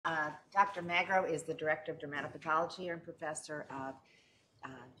Dr. Magro is the Director of Dermatopathology and Professor of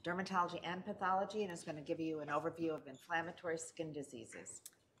Dermatology and Pathology, and is going to give you an overview of inflammatory skin diseases.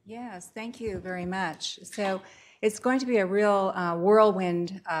 Yes, thank you very much. So it's going to be a real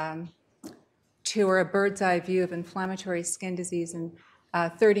whirlwind tour, a bird's eye view of inflammatory skin disease in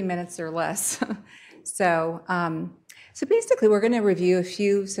 30 minutes or less. So basically we're going to review a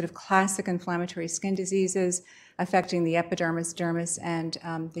few sort of classic inflammatory skin diseases affecting the epidermis, dermis, and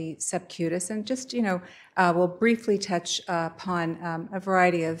the subcutis, and just, we'll briefly touch upon a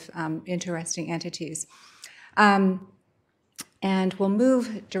variety of interesting entities. And we'll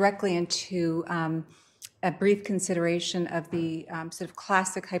move directly into a brief consideration of the sort of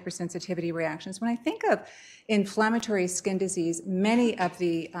classic hypersensitivity reactions. When I think of inflammatory skin disease, many of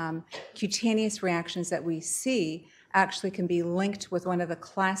the cutaneous reactions that we see actually can be linked with one of the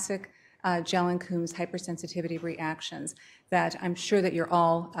classic Jelen-Coombs hypersensitivity reactions that I'm sure that you're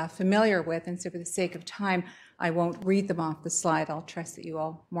all familiar with, and so for the sake of time, I won't read them off the slide. I'll trust that you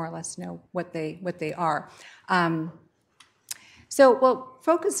all more or less know what they are. So we'll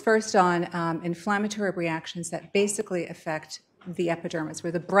focus first on inflammatory reactions that basically affect the epidermis,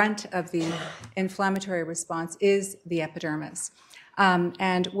 where the brunt of the inflammatory response is the epidermis.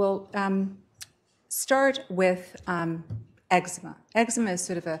 And we'll start with eczema. Eczema is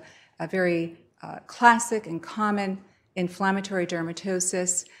sort of a very classic and common inflammatory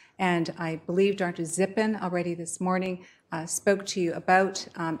dermatosis, and I believe Dr. Zippin already this morning spoke to you about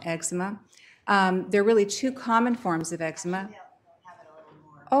eczema. There are really two common forms of eczema.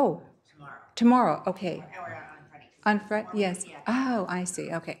 Oh, tomorrow, okay. On Friday, yes. Oh, I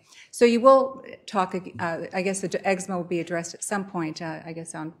see, okay. So you will talk, I guess the eczema will be addressed at some point, I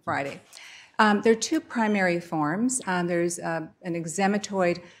guess on Friday. There are two primary forms. There's an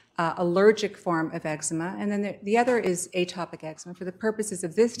eczematoid allergic form of eczema, and then the other is atopic eczema. For the purposes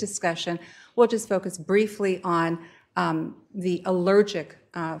of this discussion, we'll just focus briefly on the allergic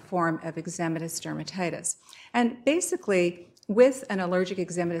form of eczematous dermatitis. And basically, with an allergic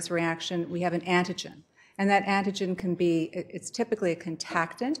eczematous reaction, we have an antigen. And that antigen can be, it's typically a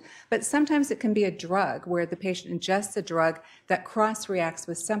contactant, but sometimes it can be a drug where the patient ingests a drug that cross-reacts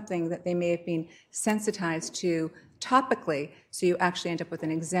with something that they may have been sensitized to topically, so you actually end up with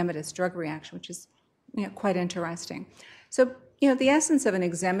an eczematous drug reaction, which is quite interesting. So, the essence of an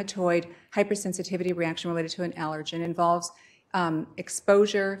eczematoid hypersensitivity reaction related to an allergen involves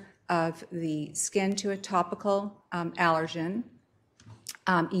exposure of the skin to a topical allergen,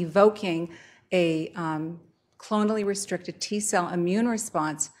 evoking a clonally restricted T-cell immune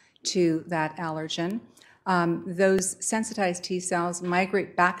response to that allergen. Those sensitized T cells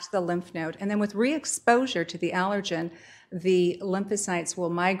migrate back to the lymph node, and then with re-exposure to the allergen, the lymphocytes will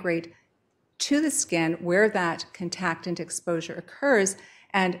migrate to the skin where that contactant exposure occurs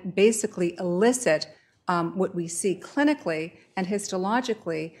and basically elicit what we see clinically and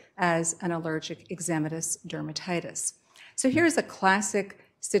histologically as an allergic eczematous dermatitis. So here's a classic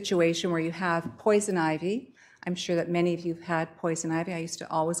situation where you have poison ivy. I'm sure that many of you have had poison ivy. I used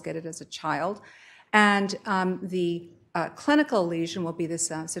to always get it as a child. And the clinical lesion will be this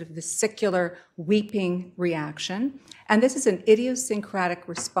sort of vesicular weeping reaction. And this is an idiosyncratic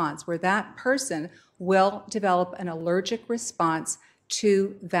response where that person will develop an allergic response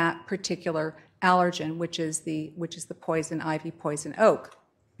to that particular allergen, which is the poison ivy, poison oak.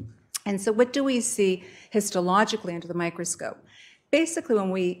 And so what do we see histologically under the microscope? Basically,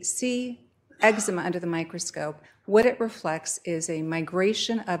 when we see eczema under the microscope, what it reflects is a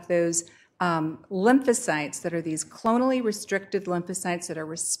migration of those lymphocytes that are these clonally restricted lymphocytes that are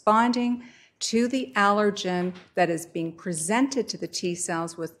responding to the allergen that is being presented to the T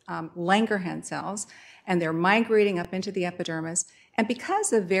cells with Langerhans cells, and they're migrating up into the epidermis. And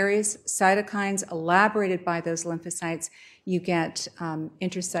because of various cytokines elaborated by those lymphocytes, you get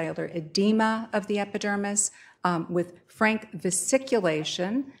intracellular edema of the epidermis with frank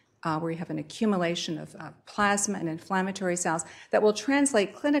vesiculation, where you have an accumulation of plasma and inflammatory cells that will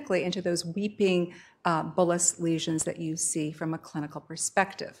translate clinically into those weeping bullous lesions that you see from a clinical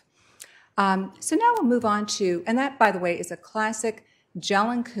perspective. So now we'll move on to, and that, by the way, is a classic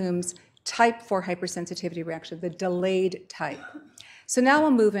Jelen-Coombs type 4 hypersensitivity reaction, the delayed type. So now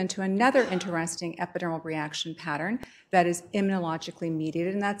we'll move into another interesting epidermal reaction pattern that is immunologically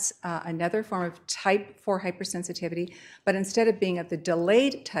mediated, and that's another form of type 4 hypersensitivity, but instead of being of the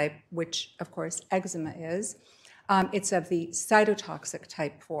delayed type, which of course eczema is, it's of the cytotoxic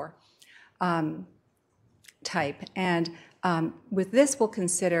type 4 type. And with this, we'll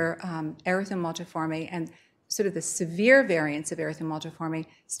consider erythema multiforme and sort of the severe variants of erythema multiforme,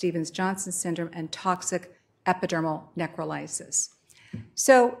 Stevens-Johnson syndrome, and toxic epidermal necrolysis.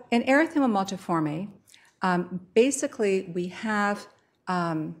 So in erythema multiforme, basically we have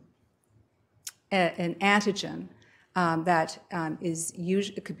an antigen that is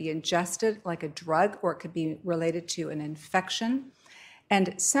usually, it could be ingested like a drug, or it could be related to an infection.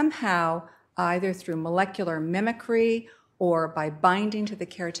 And somehow, either through molecular mimicry or by binding to the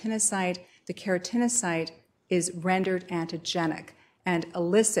keratinocyte is rendered antigenic and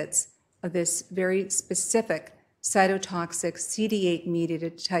elicits this very specific cytotoxic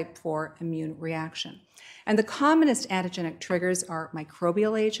CD8-mediated type 4 immune reaction. And the commonest antigenic triggers are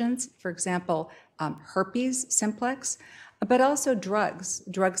microbial agents, for example, herpes simplex, but also drugs.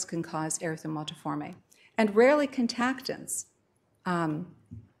 Drugs can cause erythema multiforme, and rarely contactants. And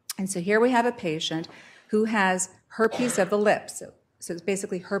so here we have a patient who has herpes of the lips, so it's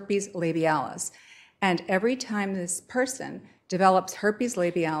basically herpes labialis. And every time this person develops herpes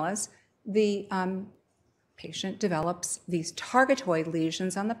labialis, the patient develops these targetoid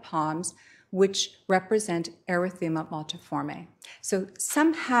lesions on the palms, which represent erythema multiforme. So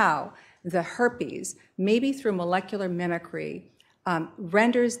somehow the herpes, maybe through molecular mimicry,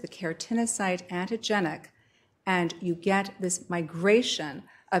 renders the keratinocyte antigenic, and you get this migration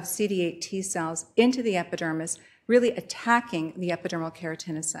of CD8 T cells into the epidermis, really attacking the epidermal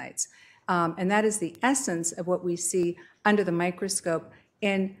keratinocytes. And that is the essence of what we see under the microscope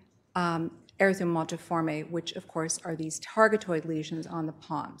in erythema multiforme, which of course are these targetoid lesions on the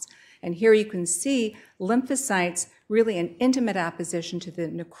palms. And here you can see lymphocytes really in intimate opposition to the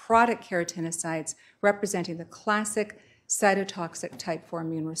necrotic keratinocytes, representing the classic cytotoxic type 4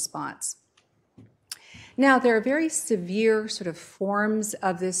 immune response. Now, there are very severe sort of forms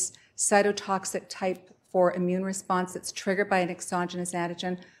of this cytotoxic type 4 immune response that's triggered by an exogenous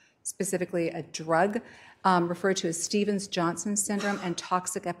antigen, specifically a drug, referred to as Stevens-Johnson syndrome and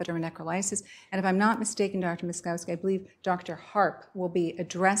toxic epidermal necrolysis. And if I'm not mistaken, Dr. Miskowski, I believe Dr. Harp will be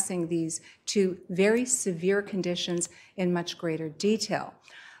addressing these two very severe conditions in much greater detail.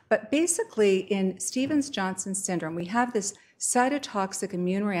 But basically, in Stevens-Johnson syndrome, we have this cytotoxic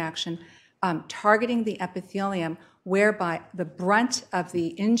immune reaction targeting the epithelium, whereby the brunt of the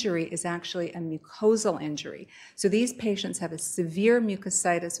injury is actually a mucosal injury. So these patients have a severe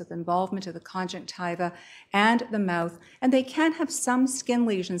mucositis with involvement of the conjunctiva and the mouth, and they can have some skin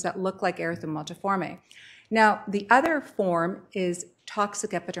lesions that look like erythema multiforme. Now, the other form is toxic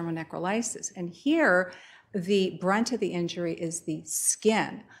epidermal necrolysis, and here the brunt of the injury is the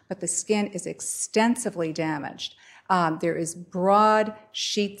skin, but the skin is extensively damaged. There is broad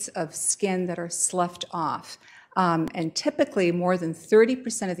sheets of skin that are sloughed off. And typically, more than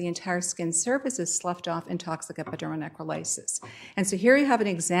 30% of the entire skin surface is sloughed off in toxic epidermal necrolysis. And so here you have an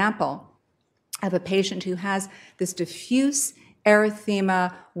example of a patient who has this diffuse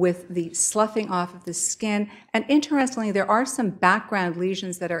erythema with the sloughing off of the skin. And interestingly, there are some background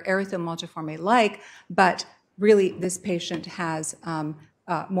lesions that are erythema multiforme-like, but really this patient has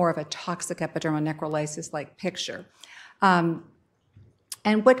more of a toxic epidermal necrolysis-like picture. And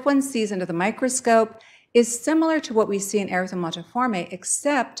what one sees under the microscope is similar to what we see in erythema multiforme,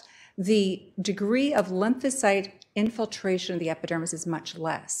 except the degree of lymphocyte infiltration of the epidermis is much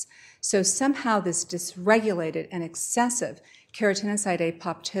less. So somehow this dysregulated and excessive keratinocyte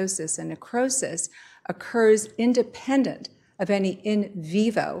apoptosis and necrosis occurs independent of any in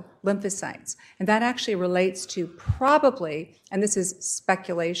vivo lymphocytes. And that actually relates to probably, and this is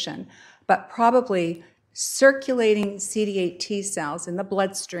speculation, but probably circulating CD8 T cells in the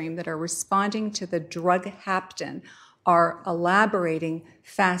bloodstream that are responding to the drug hapten are elaborating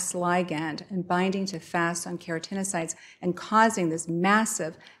Fas ligand and binding to Fas on keratinocytes and causing this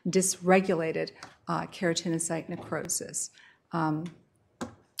massive dysregulated keratinocyte necrosis.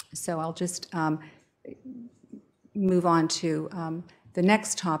 So I'll just move on to the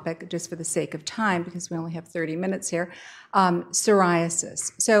next topic, just for the sake of time, because we only have 30 minutes here,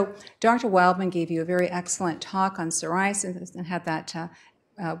 psoriasis. So Dr. Wildman gave you a very excellent talk on psoriasis and had that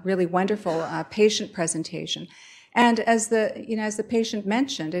really wonderful patient presentation. And as the patient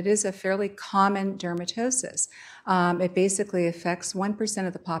mentioned, it is a fairly common dermatosis. It basically affects 1%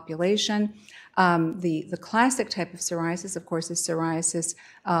 of the population. The classic type of psoriasis, of course, is psoriasis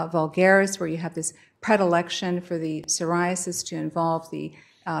vulgaris, where you have this predilection for the psoriasis to involve the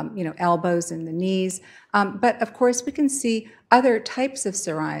elbows and the knees. But of course, we can see other types of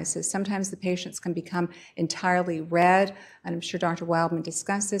psoriasis. Sometimes the patients can become entirely red, and I'm sure Dr. Wildman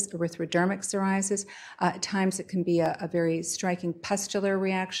discussed this, erythrodermic psoriasis. At times it can be a very striking pustular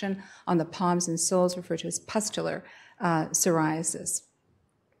reaction on the palms and soles, referred to as pustular psoriasis.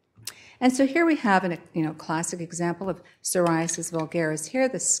 And so here we have a classic example of psoriasis vulgaris here,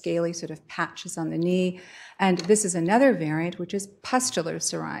 the scaly sort of patches on the knee. And this is another variant, which is pustular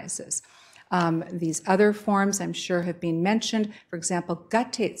psoriasis. These other forms I'm sure have been mentioned. For example,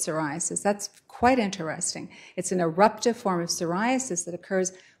 guttate psoriasis. That's quite interesting. It's an eruptive form of psoriasis that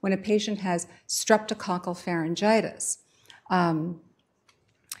occurs when a patient has streptococcal pharyngitis.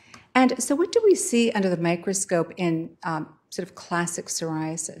 And so what do we see under the microscope in sort of classic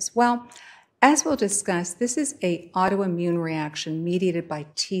psoriasis? Well, as we'll discuss, this is an autoimmune reaction mediated by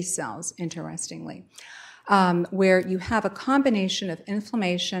T cells, interestingly, where you have a combination of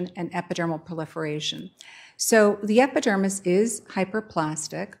inflammation and epidermal proliferation. So the epidermis is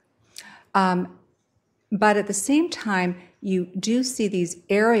hyperplastic, but at the same time, you do see these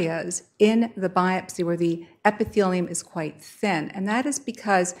areas in the biopsy where the epithelium is quite thin, and that is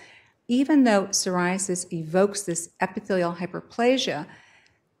because even though psoriasis evokes this epithelial hyperplasia,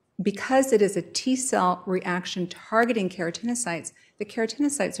 because it is a T cell reaction targeting keratinocytes, the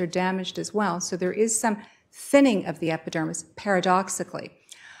keratinocytes are damaged as well. So there is some thinning of the epidermis, paradoxically.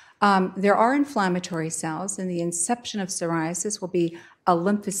 There are inflammatory cells, and the inception of psoriasis will be a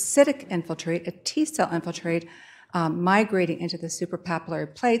lymphocytic infiltrate, a T cell infiltrate, migrating into the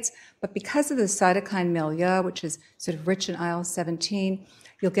suprapapillary plates. But because of the cytokine milieu, which is sort of rich in IL-17,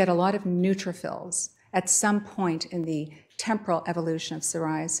 you'll get a lot of neutrophils at some point in the temporal evolution of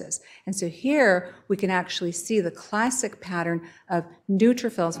psoriasis. And so here we can actually see the classic pattern of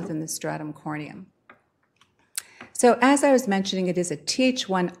neutrophils within the stratum corneum. So as I was mentioning, it is a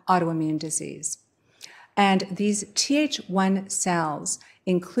Th1 autoimmune disease. And these Th1 cells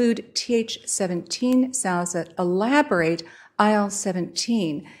include Th17 cells that elaborate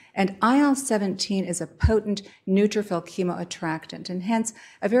IL-17. And IL-17 is a potent neutrophil chemoattractant, and hence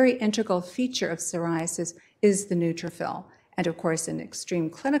a very integral feature of psoriasis is the neutrophil. And of course, in extreme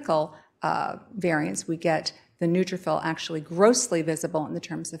clinical variants, we get the neutrophil actually grossly visible in the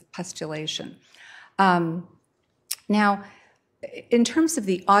terms of pustulation. Now, in terms of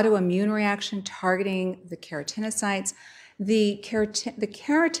the autoimmune reaction targeting the keratinocytes, the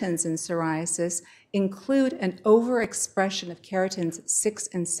keratins in psoriasis include an overexpression of keratins 6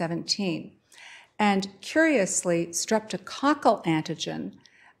 and 17. And curiously, streptococcal antigen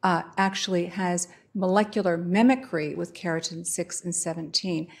actually has molecular mimicry with keratin 6 and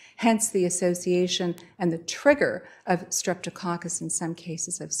 17, hence the association and the trigger of streptococcus in some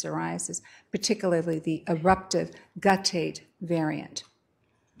cases of psoriasis, particularly the eruptive guttate variant.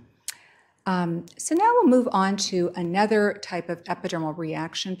 So now we'll move on to another type of epidermal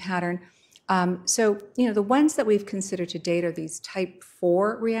reaction pattern. The ones that we've considered to date are these type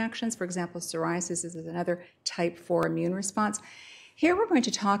 4 reactions. For example, psoriasis is another type 4 immune response. Here we're going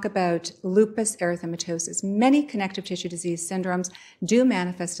to talk about lupus erythematosus. Many connective tissue disease syndromes do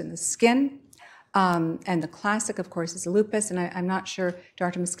manifest in the skin, and the classic, of course, is lupus. And I'm not sure,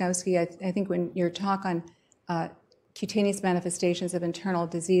 Dr. Muskowski, I think when your talk on cutaneous manifestations of internal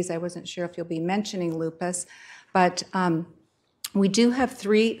disease, I wasn't sure if you'll be mentioning lupus, but we do have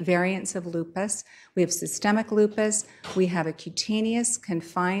 3 variants of lupus. We have systemic lupus, we have a cutaneous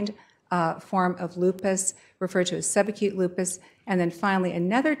confined form of lupus referred to as subacute lupus, and then finally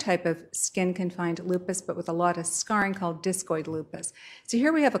another type of skin-confined lupus, but with a lot of scarring, called discoid lupus. So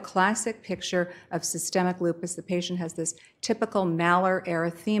here we have a classic picture of systemic lupus. The patient has this typical malar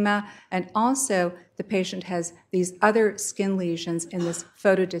erythema, and also the patient has these other skin lesions in this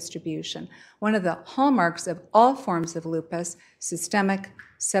photodistribution. One of the hallmarks of all forms of lupus, systemic,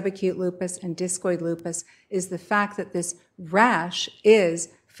 subacute lupus, and discoid lupus, is the fact that this rash is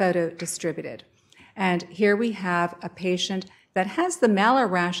photodistributed. And here we have a patient that has the malar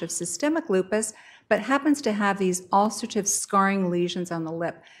rash of systemic lupus, but happens to have these ulcerative scarring lesions on the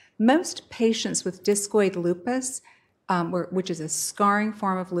lip. Most patients with discoid lupus, which is a scarring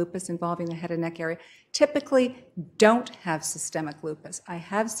form of lupus involving the head and neck area, typically don't have systemic lupus. I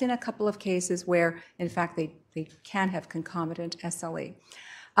have seen a couple of cases where, in fact, they can have concomitant SLE.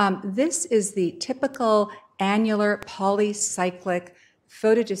 This is the typical annular polycyclic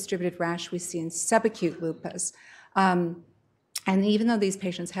photodistributed rash we see in subacute lupus. And even though these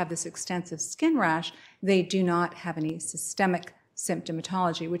patients have this extensive skin rash, they do not have any systemic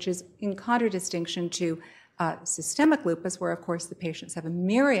symptomatology, which is in contradistinction to systemic lupus, where, of course, the patients have a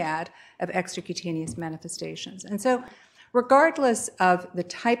myriad of extracutaneous manifestations. And so regardless of the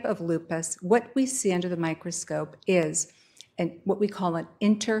type of lupus, what we see under the microscope is what we call an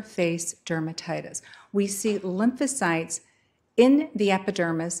interface dermatitis. We see lymphocytes in the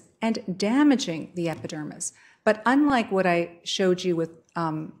epidermis and damaging the epidermis. But unlike what I showed you with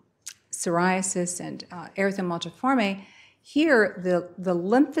psoriasis and erythema multiforme, Here, the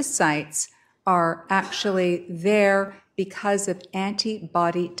lymphocytes are actually there because of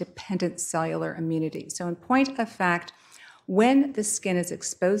antibody-dependent cellular immunity. So in point of fact, when the skin is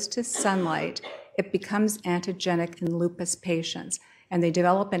exposed to sunlight, it becomes antigenic in lupus patients, and they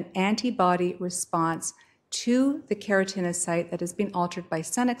develop an antibody response to the keratinocyte that has been altered by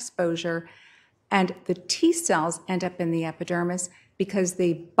sun exposure, and the T cells end up in the epidermis because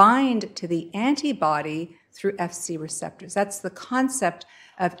they bind to the antibody through Fc receptors. That's the concept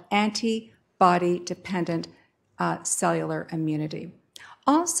of antibody-dependent cellular immunity.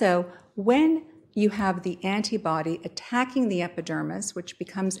 Also, when you have the antibody attacking the epidermis, which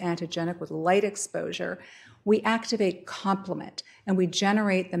becomes antigenic with light exposure, we activate complement, and we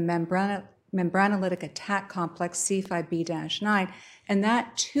generate the membranolytic attack complex C5b-9, and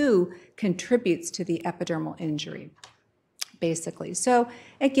that too contributes to the epidermal injury, basically. So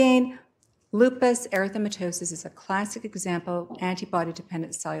again, lupus erythematosus is a classic example of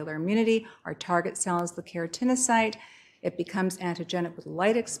antibody-dependent cellular immunity. Our target cell is the keratinocyte. It becomes antigenic with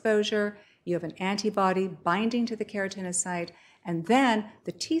light exposure. You have an antibody binding to the keratinocyte, and then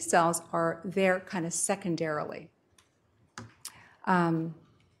the T cells are there kind of secondarily. Now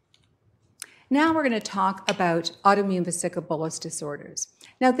we're going to talk about autoimmune vesicular bullous disorders.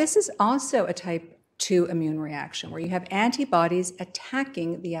 Now this is also a type 2 immune reaction where you have antibodies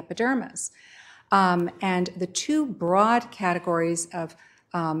attacking the epidermis. And the two broad categories of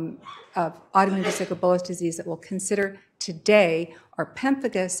autoimmune vesicular bullous disease that we'll consider today are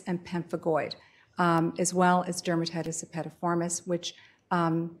pemphigus and pemphigoid, as well as dermatitis herpetiformis, which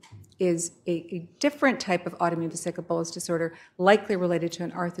is a different type of autoimmune vesicular bullous disorder, likely related to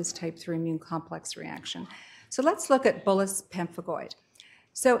an Arthur's type 3 immune complex reaction. So let's look at bullous pemphigoid.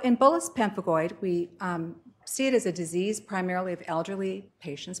 So in bullous pemphigoid, we see it as a disease primarily of elderly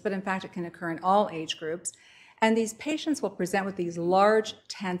patients, but in fact it can occur in all age groups. And these patients will present with these large,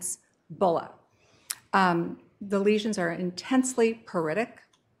 tense bulla. The lesions are intensely pruritic.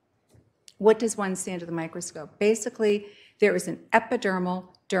 What does one see under the microscope? Basically, there is an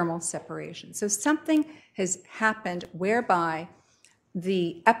epidermal-dermal separation. So something has happened whereby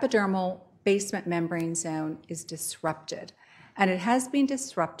the epidermal basement membrane zone is disrupted. And it has been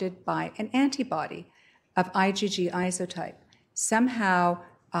disrupted by an antibody of IgG isotype. Somehow,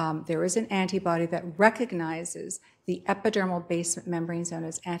 there is an antibody that recognizes the epidermal basement membrane zone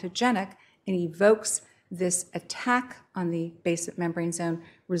as antigenic and evokes this attack on the basement membrane zone,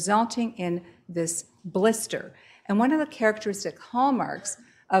 resulting in this blister. And one of the characteristic hallmarks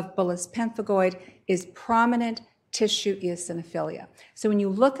of bullous pemphigoid is prominent tissue eosinophilia. So when you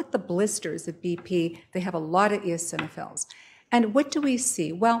look at the blisters of BP, they have a lot of eosinophils. And what do we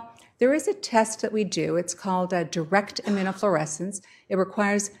see? Well, there is a test that we do. It's called direct immunofluorescence. It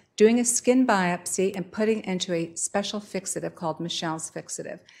requires doing a skin biopsy and putting it into a special fixative called Michel's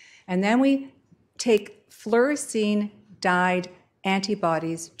fixative. And then we take fluorescein-dyed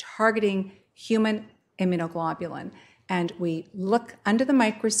antibodies targeting human immunoglobulin. And we look under the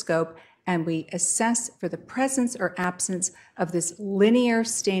microscope and we assess for the presence or absence of this linear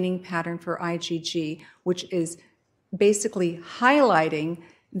staining pattern for IgG, which is basically highlighting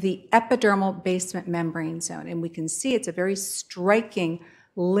the epidermal basement membrane zone. And we can see it's a very striking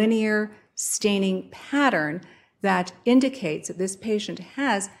linear staining pattern that indicates that this patient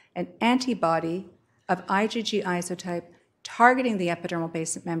has an antibody of IgG isotype targeting the epidermal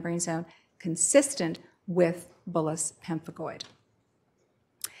basement membrane zone consistent with bullous pemphigoid.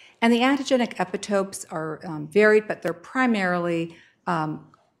 And the antigenic epitopes are varied, but they're primarily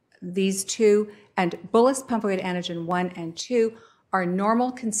these two, and bullous pemphigoid antigen 1 and 2 are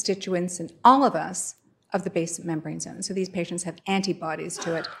normal constituents in all of us of the basement membrane zone. So these patients have antibodies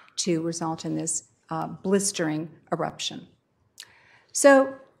to it to result in this blistering eruption.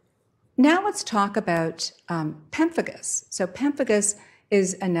 So now let's talk about pemphigus. So pemphigus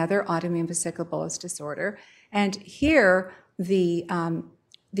is another autoimmune vesicular bullous disorder, and here the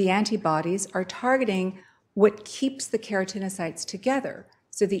antibodies are targeting what keeps the keratinocytes together,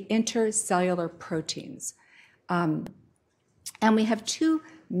 so the intercellular proteins. And we have two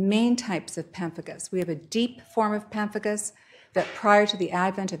main types of pemphigus. We have a deep form of pemphigus that prior to the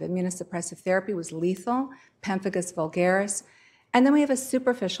advent of immunosuppressive therapy was lethal, pemphigus vulgaris. And then we have a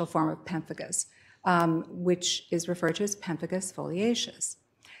superficial form of pemphigus, which is referred to as pemphigus foliaceus.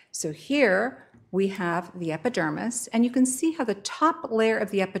 So here we have the epidermis, and you can see how the top layer of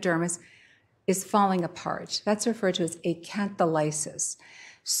the epidermis is falling apart. That's referred to as acantholysis.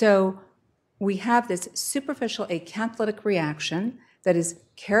 So we have this superficial acantholytic reaction that is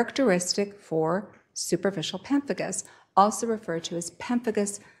characteristic for superficial pemphigus, also referred to as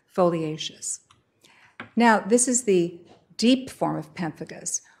pemphigus foliaceus. Now, this is the deep form of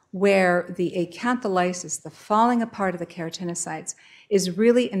pemphigus, where the acantholysis, the falling apart of the keratinocytes, is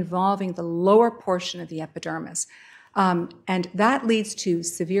really involving the lower portion of the epidermis. And that leads to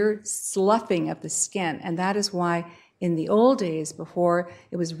severe sloughing of the skin, and that is why in the old days, before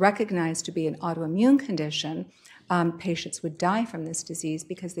it was recognized to be an autoimmune condition, patients would die from this disease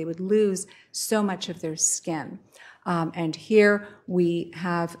because they would lose so much of their skin. And here we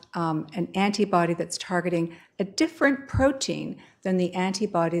have an antibody that's targeting a different protein than the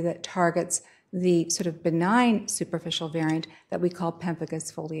antibody that targets the sort of benign superficial variant that we call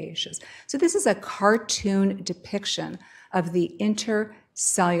pemphigus foliaceus. So this is a cartoon depiction of the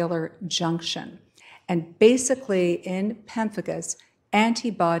intercellular junction. And basically in pemphigus,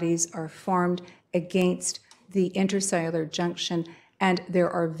 antibodies are formed against the intercellular junction, and there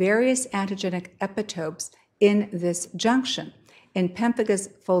are various antigenic epitopes in this junction. In pemphigus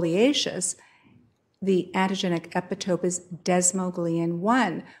foliaceus, the antigenic epitope is desmoglein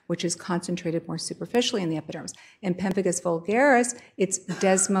 1, which is concentrated more superficially in the epidermis. In pemphigus vulgaris, it's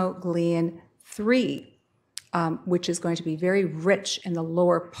desmoglein 3, which is going to be very rich in the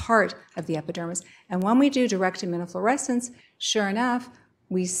lower part of the epidermis. And when we do direct immunofluorescence, sure enough,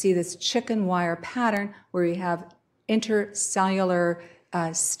 we see this chicken wire pattern where we have intercellular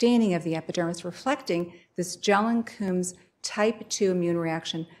staining of the epidermis reflecting this Jelen-Coombs type 2 immune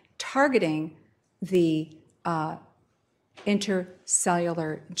reaction targeting the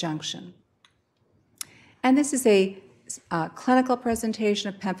intercellular junction. And this is a clinical presentation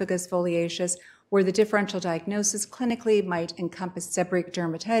of pemphigus foliaceus, where the differential diagnosis clinically might encompass seborrheic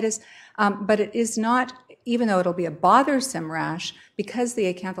dermatitis, but it is not, even though it'll be a bothersome rash, because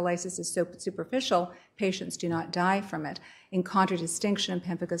the acantholysis is so superficial, patients do not die from it. In contradistinction, in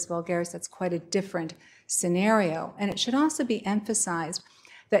pemphigus vulgaris, that's quite a different scenario. And it should also be emphasized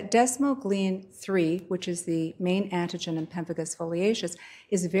that desmoglein 3, which is the main antigen in pemphigus foliaceus,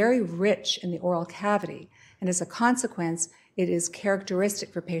 is very rich in the oral cavity. And as a consequence, it is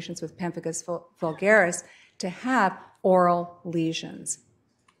characteristic for patients with pemphigus vulgaris to have oral lesions.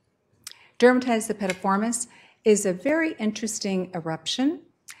 Dermatitis epipetiformis is a very interesting eruption.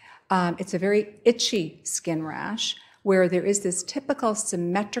 It's a very itchy skin rash where there is this typical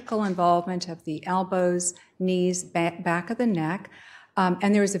symmetrical involvement of the elbows, knees, back of the neck.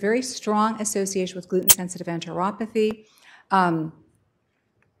 And there is a very strong association with gluten-sensitive enteropathy.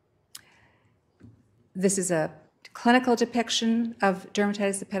 This is a clinical depiction of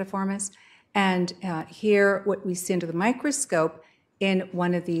dermatitis epipetiformis. And here, what we see under the microscope in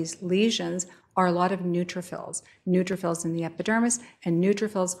one of these lesions are a lot of neutrophils, neutrophils in the epidermis, and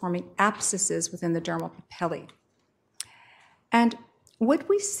neutrophils forming abscesses within the dermal papillae. And what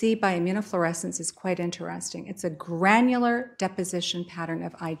we see by immunofluorescence is quite interesting. It's a granular deposition pattern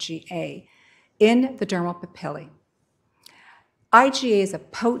of IgA in the dermal papillae. IgA is a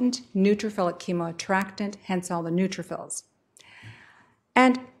potent neutrophilic chemoattractant, hence all the neutrophils.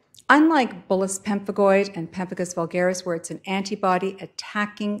 And unlike bullous pemphigoid and pemphigus vulgaris, where it's an antibody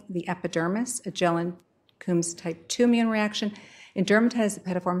attacking the epidermis, a Jelen-Coombs type 2 immune reaction, in dermatitis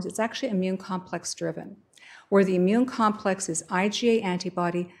epipetiformis, it's actually immune complex driven, where the immune complex is IgA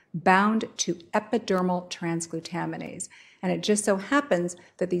antibody bound to epidermal transglutaminase. And it just so happens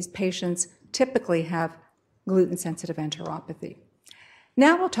that these patients typically have gluten-sensitive enteropathy.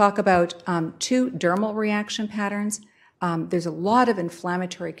 Now we'll talk about two dermal reaction patterns. There's a lot of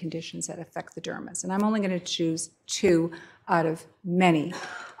inflammatory conditions that affect the dermis, and I'm only going to choose two out of many.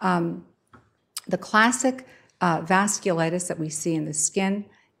 The classic vasculitis that we see in the skin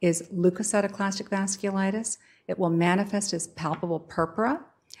is leukocytoclastic vasculitis. It will manifest as palpable purpura,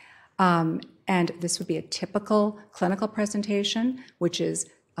 and this would be a typical clinical presentation, which is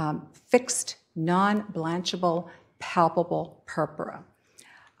fixed, non-blanchable, palpable purpura.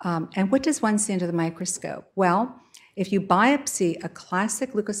 And what does one see under the microscope? Well, if you biopsy a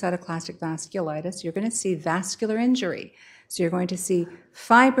classic leukocytoclastic vasculitis, you're going to see vascular injury. So you're going to see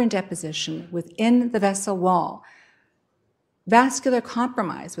fibrin deposition within the vessel wall, vascular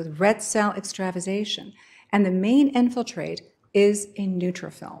compromise with red cell extravasation, and the main infiltrate is a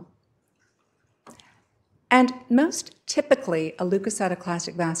neutrophil. And most typically, a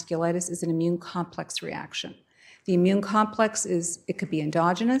leukocytoclastic vasculitis is an immune complex reaction. The immune complex it could be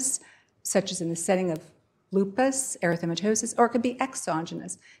endogenous, such as in the setting of lupus, erythematosus, or it could be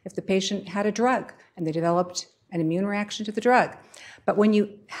exogenous if the patient had a drug and they developed an immune reaction to the drug. But when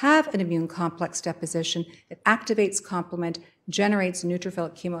you have an immune complex deposition, it activates complement, generates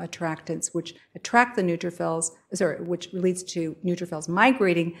neutrophilic chemoattractants, which attract the neutrophils, which leads to neutrophils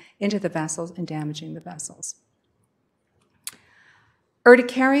migrating into the vessels and damaging the vessels.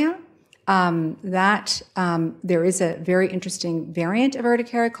 Urticaria there is a very interesting variant of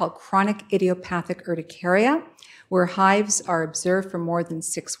urticaria called chronic idiopathic urticaria, where hives are observed for more than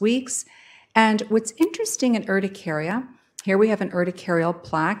 6 weeks. And what's interesting in urticaria, here we have an urticarial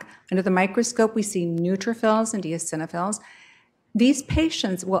plaque. Under the microscope, we see neutrophils and eosinophils. These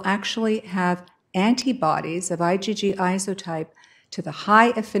patients will actually have antibodies of IgG isotype to the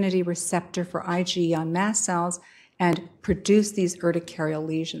high affinity receptor for IgE on mast cells and produce these urticarial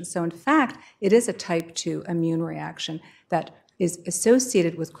lesions. So in fact, it is a type 2 immune reaction that is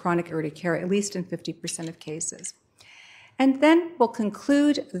associated with chronic urticaria, at least in 50% of cases. And then we'll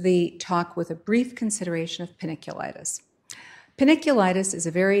conclude the talk with a brief consideration of paniculitis. Paniculitis is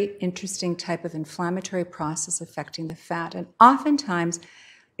a very interesting type of inflammatory process affecting the fat, and oftentimes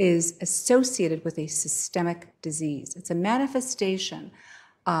is associated with a systemic disease. It's a manifestation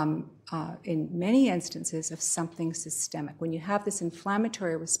in many instances of something systemic. When you have this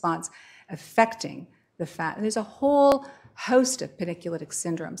inflammatory response affecting the fat, and there's a whole host of paniculitic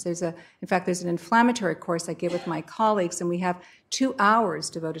syndromes. In fact, there's an inflammatory course I give with my colleagues, and we have 2 hours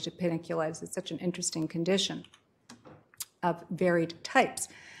devoted to paniculitis. It's such an interesting condition of varied types.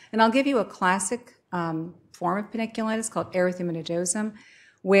 And I'll give you a classic form of paniculitis called erythema nodosum,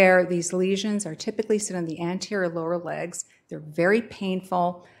 where these lesions are typically seen on the anterior lower legs. They're very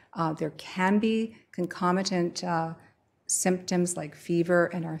painful. There can be concomitant symptoms like fever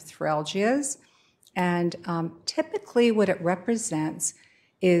and arthralgias. And typically what it represents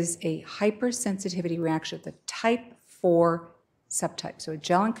is a hypersensitivity reaction of the type 4 subtype, so a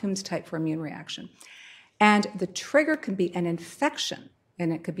Jelen-Coombs type 4 immune reaction. And the trigger can be an infection,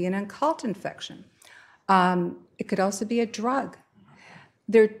 and it could be an occult infection. It could also be a drug.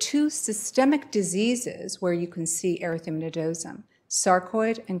 There are 2 systemic diseases where you can see erythema nodosum,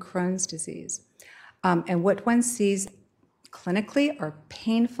 sarcoid and Crohn's disease. And what one sees clinically are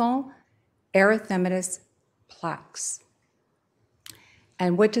painful erythematous plaques.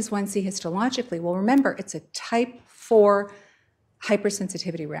 And what does one see histologically? Well, remember, it's a type 4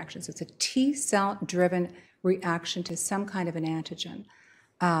 hypersensitivity reaction. So it's a T cell driven reaction to some kind of an antigen.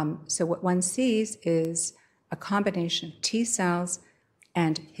 So what one sees is a combination of T cells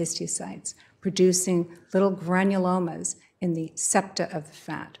and histiocytes producing little granulomas in the septa of the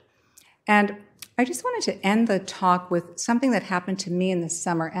fat. And I just wanted to end the talk with something that happened to me in the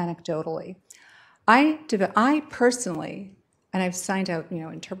summer anecdotally. I personally, and I've signed out,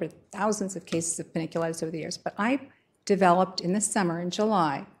 interpreted thousands of cases of paniculitis over the years, but I developed in the summer, in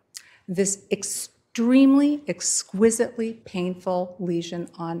July, this extremely, exquisitely painful lesion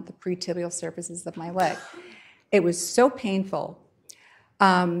on the pretibial surfaces of my leg. It was so painful.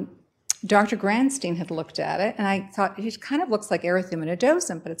 Dr. Granstein had looked at it, and I thought, it kind of looks like erythema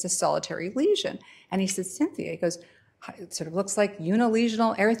nodosum, but it's a solitary lesion. And he said, Cynthia, he goes, it sort of looks like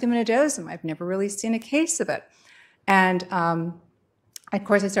unilesional erythema nodosum. I've never really seen a case of it. And of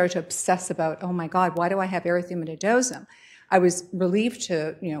course, I started to obsess about, oh my God, why do I have erythema nodosum? I was relieved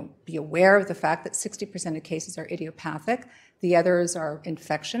to, be aware of the fact that 60% of cases are idiopathic. The others are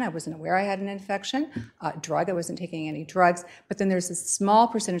infection. I wasn't aware I had an infection. Drug, I wasn't taking any drugs. But then there's a small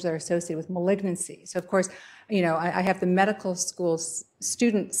percentage that are associated with malignancy. So of course, I have the medical school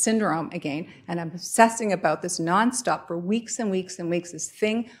student syndrome again, and I'm obsessing about this nonstop for weeks and weeks and weeks. This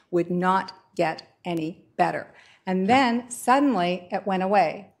thing would not get any better. And then suddenly it went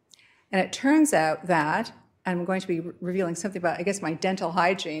away. And it turns out that, and I'm going to be revealing something about, I guess, my dental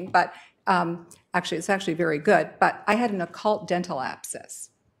hygiene, but actually, it's actually very good, but I had an occult dental abscess.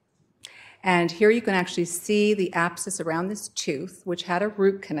 And here you can actually see the abscess around this tooth, which had a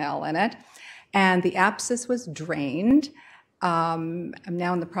root canal in it, and the abscess was drained. I'm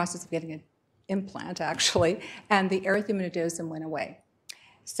now in the process of getting an implant, actually, and the erythema nodosum went away.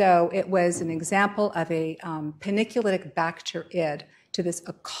 So it was an example of a paniculitic bacterid to this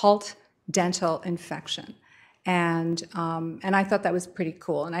occult dental infection. And I thought that was pretty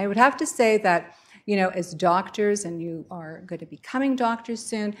cool. And I would have to say that, as doctors, and you are going to be becoming doctors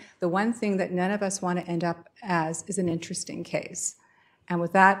soon, the one thing that none of us want to end up as is an interesting case. And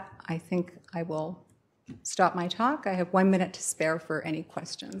with that, I think I will stop my talk. I have 1 minute to spare for any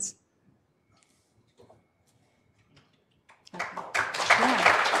questions. Okay.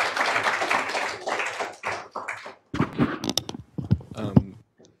 Yeah.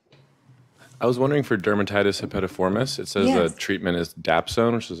 I was wondering for dermatitis herpetiformis, it says Yes. the treatment is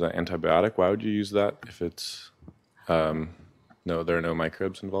dapsone, which is an antibiotic. Why would you use that if it's, there are no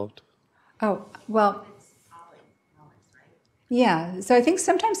microbes involved? Oh, well, yeah. So I think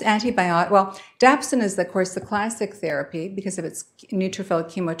sometimes dapsone is, of course, the classic therapy because of its neutrophil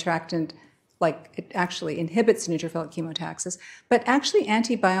chemoattractant like it actually inhibits neutrophilic chemotaxis. But actually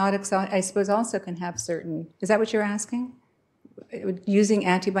antibiotics, I suppose, also can have certain, is that what you're asking? Using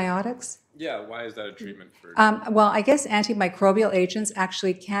antibiotics? Yeah, why is that a treatment for? Well, I guess antimicrobial agents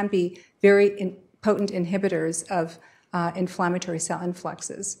actually can be very potent inhibitors of inflammatory cell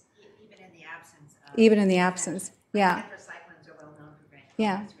influxes. Even in the absence of. Even in the absence, yeah. Tetracyclines are well known for granulin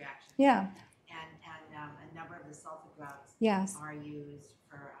Yeah. reaction. Yeah. And a number of the sulfa drugs Yes. are used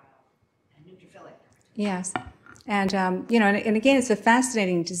for neutrophilic. Yes, and and again, it's a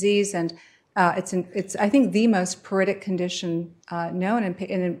fascinating disease, and it's I think the most pruritic condition known.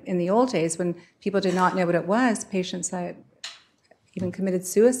 In the old days, when people did not know what it was, patients even committed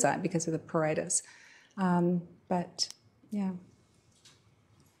suicide because of the pruritus. But yeah.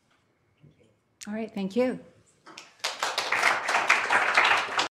 All right, thank you.